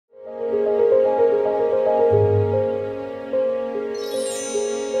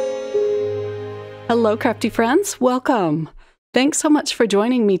Hello, crafty friends. Welcome. Thanks so much for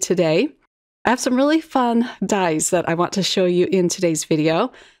joining me today. I have some really fun dies that I want to show you in today's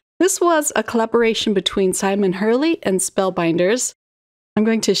video. This was a collaboration between Simon Hurley and Spellbinders. I'm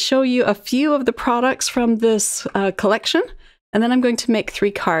going to show you a few of the products from this collection, and then I'm going to make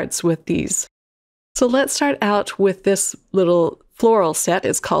 3 cards with these. So let's start out with this little floral set.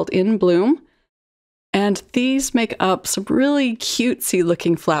 It's called In Bloom. And these make up some really cutesy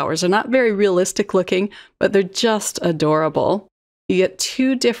looking flowers. They're not very realistic looking, but they're just adorable. You get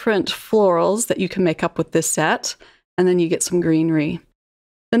 2 different florals that you can make up with this set, and then you get some greenery.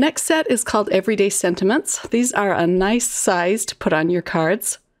 The next set is called Everyday Sentiments. These are a nice size to put on your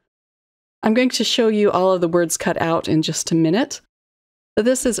cards. I'm going to show you all of the words cut out in just a minute. So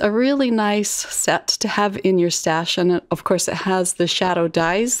this is a really nice set to have in your stash, and of course it has the shadow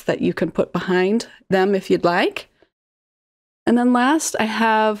dies that you can put behind them if you'd like. And then last I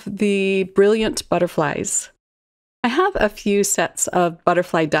have the Brilliant Butterflies. I have a few sets of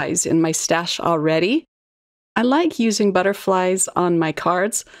butterfly dies in my stash already. I like using butterflies on my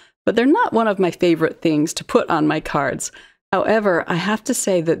cards, but they're not one of my favorite things to put on my cards. However, I have to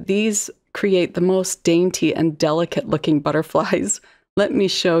say that these create the most dainty and delicate looking butterflies. Let me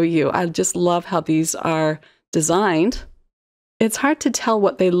show you. I just love how these are designed. It's hard to tell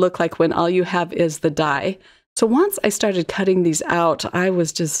what they look like when all you have is the die. So once I started cutting these out, I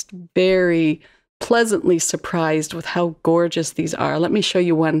was just very pleasantly surprised with how gorgeous these are. Let me show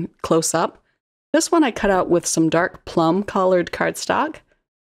you one close up. This one I cut out with some dark plum colored cardstock.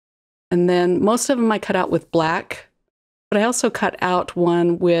 And then most of them I cut out with black. But I also cut out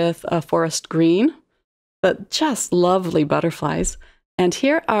one with a forest green. But just lovely butterflies. And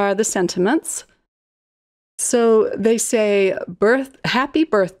here are the sentiments. So they say, happy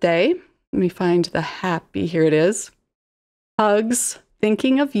birthday. Let me find the happy, here it is. Hugs,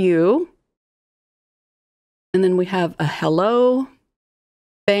 thinking of you. And then we have a hello,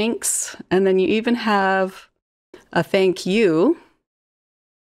 thanks, and then you even have a thank you.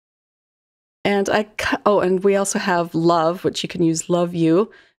 And and we also have love, which you can use love you.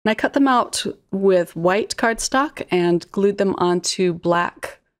 And I cut them out with white cardstock and glued them onto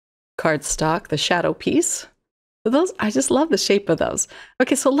black cardstock, the shadow piece. So those, I just love the shape of those.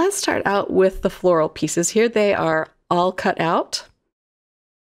 Okay, so let's start out with the floral pieces. Here they are all cut out,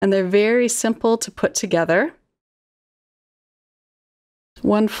 and they're very simple to put together.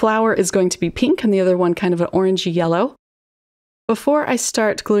 One flower is going to be pink and the other one kind of an orangey yellow. Before I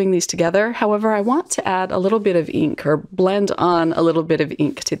start gluing these together, however, I want to add a little bit of ink or blend on a little bit of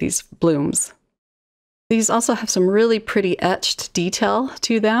ink to these blooms. These also have some really pretty etched detail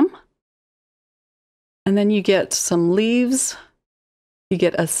to them. And then you get some leaves, you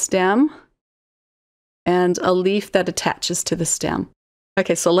get a stem, and a leaf that attaches to the stem.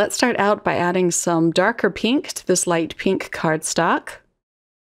 Okay, so let's start out by adding some darker pink to this light pink cardstock.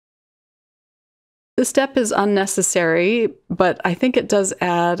 This step is unnecessary, but I think it does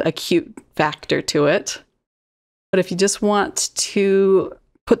add a cute factor to it. But if you just want to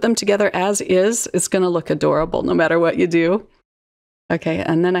put them together as is, it's going to look adorable no matter what you do. Okay,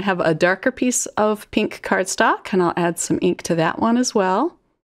 and then I have a darker piece of pink cardstock, and I'll add some ink to that one as well.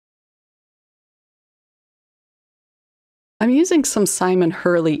 I'm using some Simon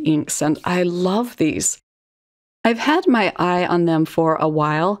Hurley inks, and I love these. I've had my eye on them for a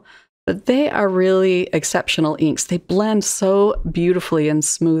while, but they are really exceptional inks. They blend so beautifully and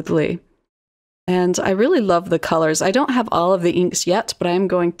smoothly. And I really love the colors. I don't have all of the inks yet, but I'm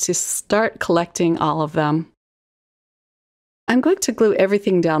going to start collecting all of them. I'm going to glue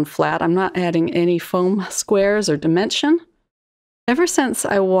everything down flat. I'm not adding any foam squares or dimension. Ever since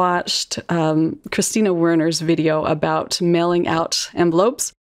I watched Christina Werner's video about mailing out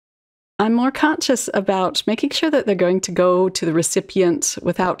envelopes, I'm more conscious about making sure that they're going to go to the recipient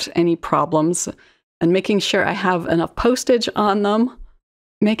without any problems, and making sure I have enough postage on them,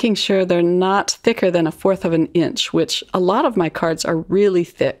 making sure they're not thicker than 1/4 of an inch, which a lot of my cards are really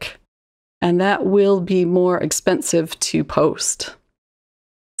thick, and that will be more expensive to post.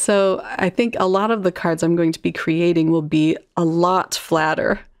 So I think a lot of the cards I'm going to be creating will be a lot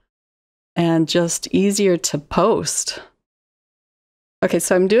flatter and just easier to post. Okay,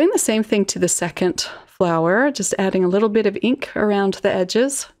 so I'm doing the same thing to the second flower, just adding a little bit of ink around the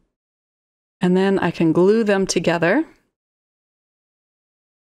edges. And then I can glue them together.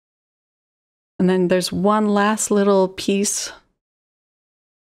 And then there's one last little piece.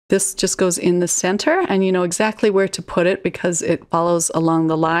 This just goes in the center, and you know exactly where to put it because it follows along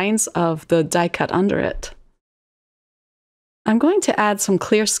the lines of the die cut under it. I'm going to add some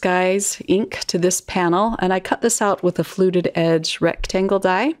Clear Skies ink to this panel, and I cut this out with a fluted edge rectangle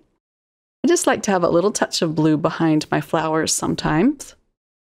die. I just like to have a little touch of blue behind my flowers sometimes.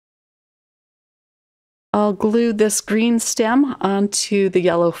 I'll glue this green stem onto the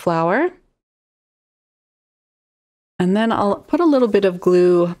yellow flower. And then I'll put a little bit of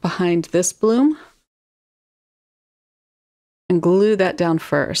glue behind this bloom and glue that down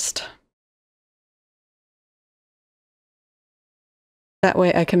first. That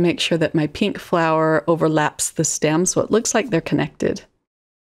way I can make sure that my pink flower overlaps the stem so it looks like they're connected.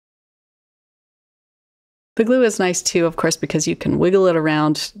 The glue is nice too, of course, because you can wiggle it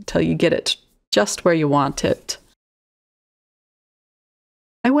around until you get it just where you want it.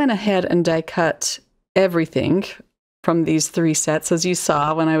 I went ahead and die cut everything from these 3 sets, as you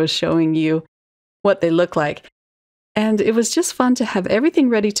saw when I was showing you what they look like. And it was just fun to have everything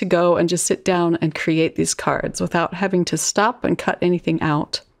ready to go and just sit down and create these cards without having to stop and cut anything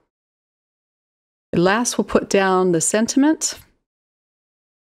out. Last, we'll put down the sentiment.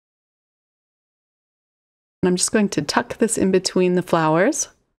 And I'm just going to tuck this in between the flowers.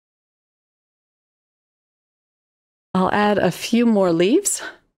 I'll add a few more leaves.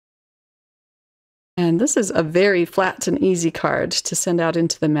 And this is a very flat and easy card to send out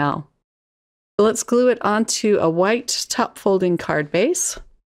into the mail. So let's glue it onto a white top folding card base.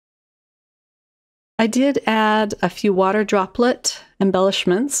 I did add a few water droplet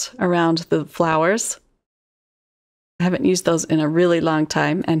embellishments around the flowers. I haven't used those in a really long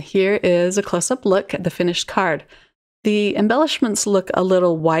time. And here is a close-up look at the finished card. The embellishments look a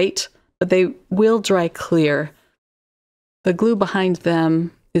little white, but they will dry clear. The glue behind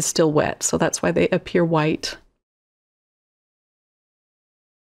them is still wet, so that's why they appear white.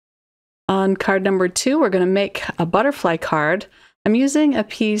 On card number 2, we're going to make a butterfly card. I'm using a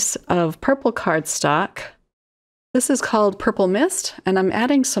piece of purple cardstock. This is called Purple Mist, and I'm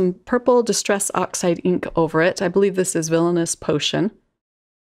adding some purple Distress Oxide ink over it. I believe this is Villainous Potion.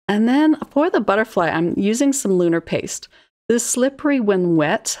 And then for the butterfly, I'm using some lunar paste. This slippery when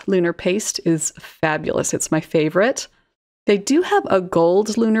wet lunar paste is fabulous. It's my favorite. They do have a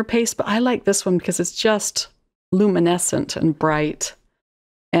gold lunar paste, but I like this one because it's just luminescent and bright.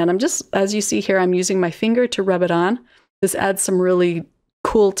 And I'm just, as you see here, I'm using my finger to rub it on. This adds some really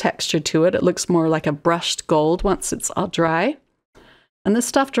cool texture to it. It looks more like a brushed gold once it's all dry. And this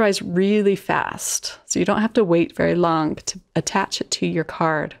stuff dries really fast, so you don't have to wait very long to attach it to your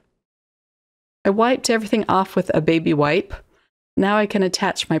card. I wiped everything off with a baby wipe. Now I can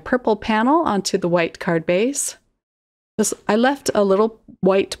attach my purple panel onto the white card base. I left a little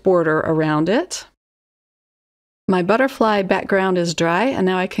white border around it. My butterfly background is dry, and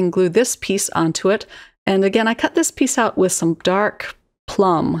now I can glue this piece onto it. And again, I cut this piece out with some dark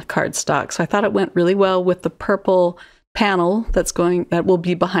plum cardstock, so I thought it went really well with the purple panel that will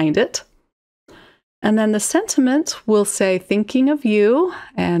be behind it. And then the sentiment will say, "Thinking of you,"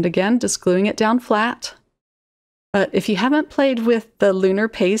 and again, just gluing it down flat. But if you haven't played with the lunar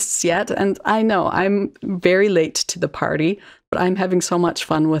pastes yet, and I know I'm very late to the party, but I'm having so much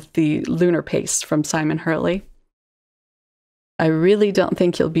fun with the lunar paste from Simon Hurley. I really don't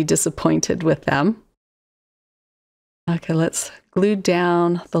think you'll be disappointed with them. Okay, let's glue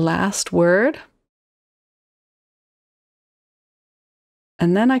down the last word.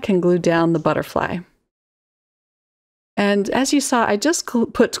 And then I can glue down the butterfly. And as you saw, I just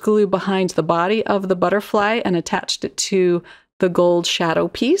put glue behind the body of the butterfly and attached it to the gold shadow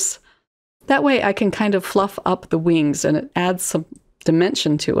piece. That way I can kind of fluff up the wings and it adds some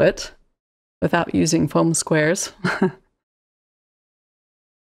dimension to it without using foam squares.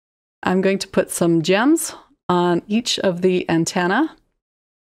 I'm going to put some gems on each of the antennae.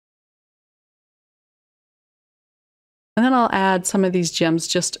 And then I'll add some of these gems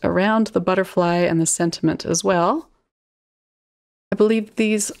just around the butterfly and the sentiment as well. I believe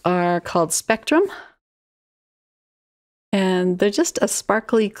these are called Spectrum. And they're just a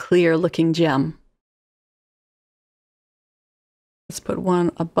sparkly, clear looking gem. Let's put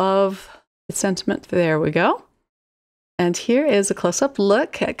one above the sentiment. There we go. And here is a close-up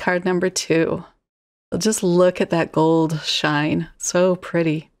look at card number 2. Just look at that gold shine. So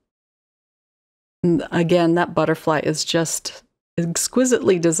pretty. And again, that butterfly is just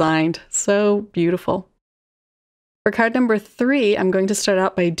exquisitely designed. So beautiful. For card number 3, I'm going to start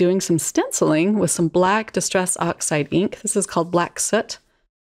out by doing some stenciling with some black Distress Oxide ink. This is called Black Soot.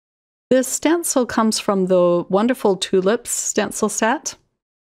 This stencil comes from the wonderful Tulips stencil set.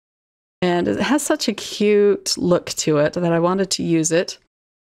 And it has such a cute look to it that I wanted to use it.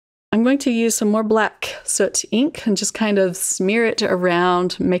 I'm going to use some more Black Soot ink and just kind of smear it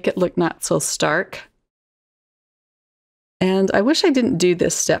around, make it look not so stark. And I wish I didn't do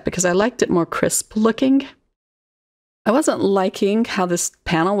this step because I liked it more crisp looking. I wasn't liking how this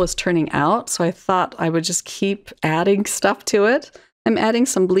panel was turning out, so I thought I would just keep adding stuff to it. I'm adding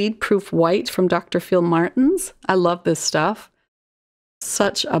some bleed-proof white from Dr. Phil Martin's. I love this stuff.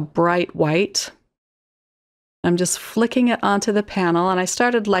 Such a bright white. I'm just flicking it onto the panel, and I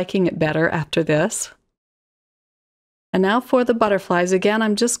started liking it better after this. And now for the butterflies, again,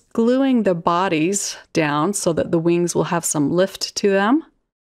 I'm just gluing the bodies down so that the wings will have some lift to them.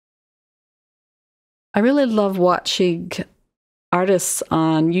 I really love watching artists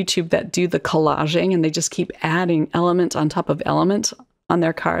on YouTube that do the collaging, and they just keep adding element on top of element on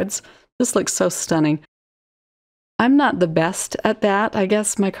their cards. This looks so stunning. I'm not the best at that. I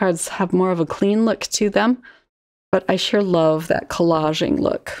guess my cards have more of a clean look to them, but I sure love that collaging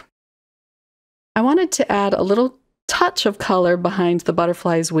look. I wanted to add a little touch of color behind the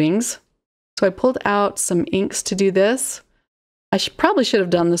butterfly's wings, so I pulled out some inks to do this. I probably should have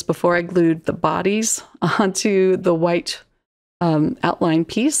done this before I glued the bodies onto the white outline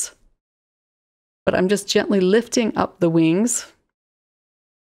piece, but I'm just gently lifting up the wings,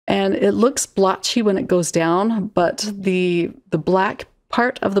 and it looks blotchy when it goes down, but the black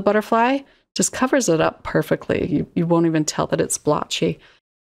part of the butterfly just covers it up perfectly. You won't even tell that it's blotchy.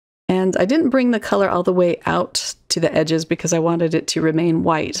 And I didn't bring the color all the way out to the edges because I wanted it to remain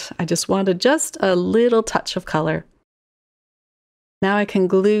white. I just wanted just a little touch of color. Now I can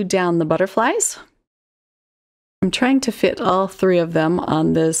glue down the butterflies. I'm trying to fit all 3 of them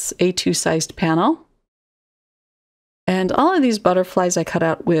on this A2 sized panel. And all of these butterflies I cut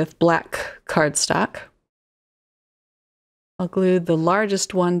out with black cardstock. I'll glue the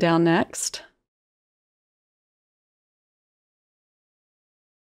largest one down next.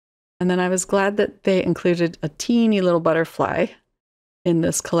 And then I was glad that they included a teeny little butterfly in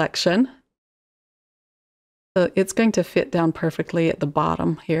this collection. So it's going to fit down perfectly at the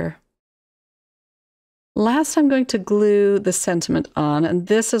bottom here. Last, I'm going to glue the sentiment on, and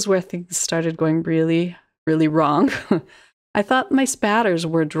this is where things started going really, really wrong. I thought my spatters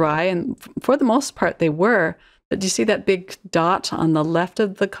were dry, and for the most part they were, but do you see that big dot on the left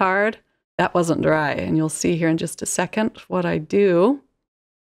of the card? That wasn't dry, and you'll see here in just a second what I do.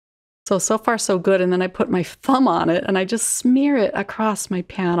 So far so good, and then I put my thumb on it and I just smear it across my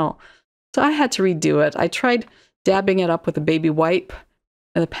panel. So I had to redo it. I tried dabbing it up with a baby wipe,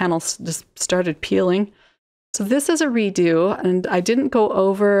 and the panel just started peeling. So this is a redo, and I didn't go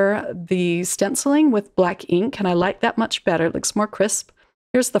over the stenciling with black ink, and I like that much better. It looks more crisp.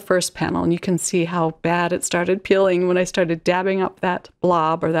 Here's the first panel, and you can see how bad it started peeling when I started dabbing up that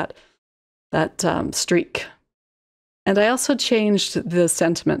blob or that streak. And I also changed the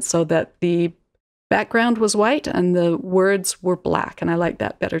sentiment so that the background was white and the words were black, and I like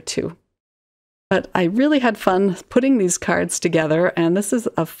that better too. But I really had fun putting these cards together, and this is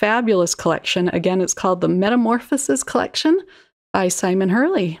a fabulous collection. Again, it's called the Metamorphosis collection by Simon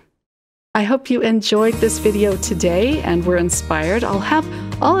Hurley. I hope you enjoyed this video today and were inspired. I'll have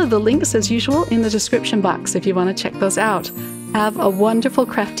all of the links as usual in the description box if you want to check those out. Have a wonderful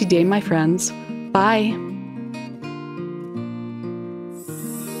crafty day, my friends. Bye.